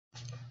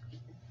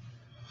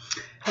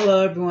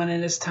Hello, everyone,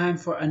 and it's time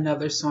for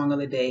another song of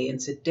the day. And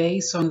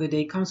today's song of the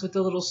day comes with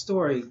a little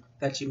story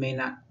that you may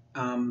not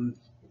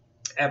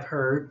have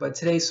heard. But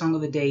today's song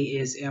of the day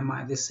is "Am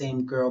I the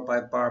Same Girl"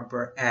 by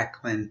Barbara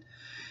Acklin.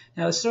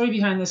 Now, the story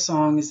behind this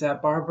song is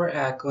that Barbara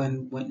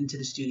Acklin went into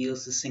the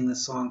studios to sing the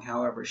song.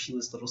 However, she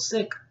was a little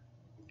sick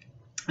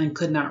and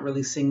could not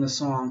really sing the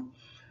song.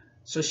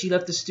 So she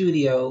left the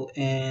studio,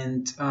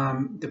 and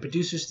the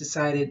producers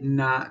decided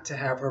not to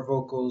have her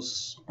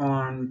vocals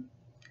on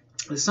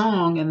the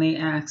song, and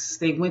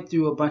they went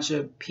through a bunch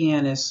of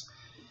pianists,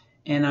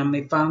 and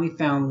they finally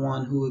found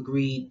one who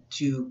agreed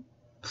to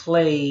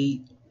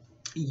play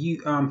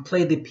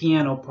the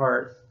piano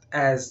part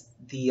as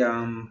the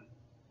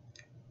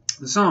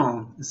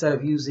song. Instead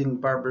of using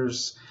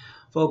Barbara's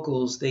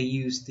vocals, they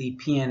used the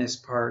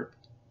pianist part.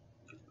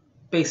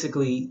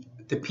 Basically,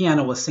 the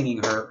piano was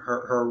singing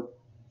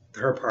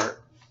her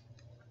part,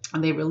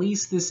 and they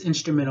released this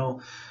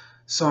instrumental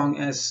song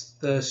as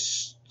the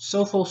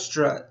Soulful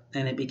Strut,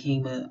 and it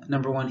became a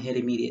 #1 hit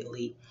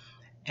immediately.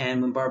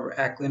 And when Barbara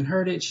Acklin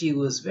heard it, she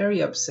was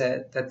very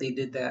upset that they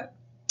did that.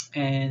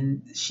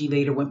 And she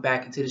later went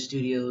back into the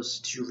studios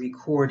to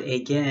record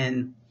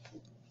again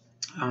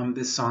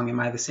this song, "Am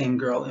I the Same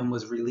Girl?" and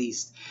was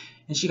released.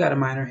 And she got a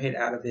minor hit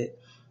out of it.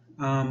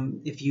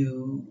 And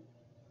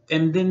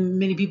then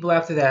many people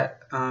after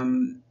that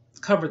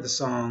covered the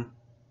song.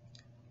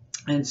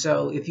 And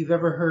so if you've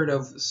ever heard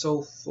of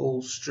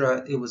Soulful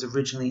Strut, it was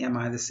originally "Am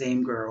I the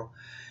Same Girl?"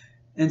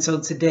 And so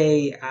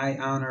today I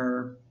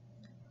honor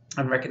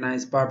and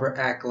recognize Barbara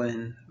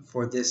Acklin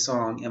for this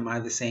song, "Am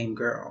I the Same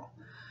Girl?"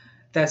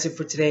 That's it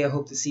for today. I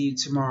hope to see you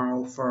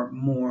tomorrow for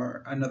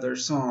another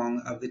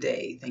song of the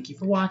day. Thank you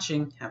for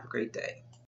watching. Have a great day.